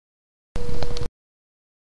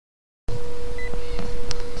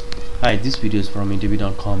Hi, this video is from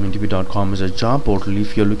interview.com. Interview.com is a job portal.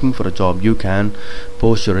 If you're looking for a job, you can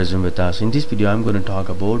post your resume with us. In this video, I'm going to talk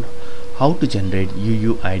about how to generate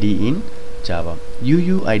UUID in Java.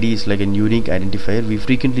 UUID is like a unique identifier we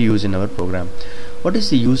frequently use in our program. What is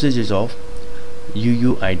the usages of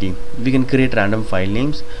UUID? We can create random file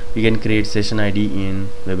names, we can create session ID in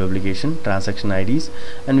web application, transaction IDs,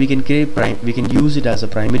 and we can use it as a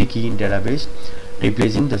primary key in database,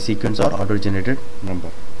 replacing the sequence or auto-generated number.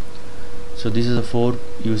 So this is the 4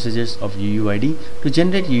 usages of UUID. To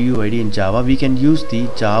generate UUID in Java, we can use the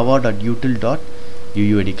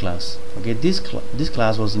java.util.uuid class. Okay, this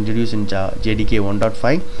class was introduced in JDK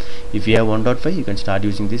 1.5. If you have 1.5, you can start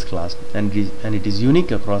using this class, and it is unique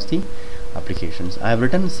across the applications. I have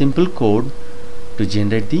written simple code to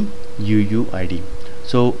generate the UUID.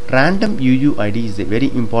 So random UUID is a very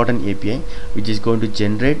important API which is going to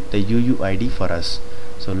generate the UUID for us.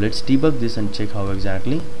 So let's debug this and check how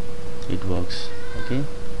exactly it works. Okay,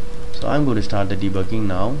 so I'm going to start the debugging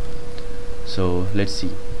now. So let's see.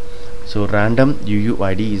 So random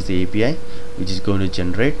UUID is the API which is going to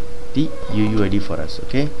generate the UUID for us.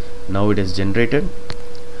 Okay, now it is generated.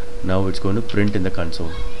 Now it's going to print in the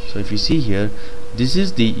console. So if you see here, this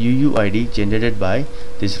is the UUID generated by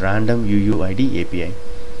this random UUID API.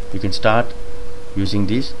 You can start using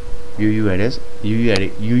this UUID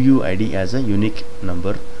as a unique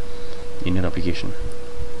number in your application.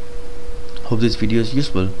 Hope this video is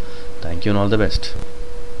useful. Thank you and all the best.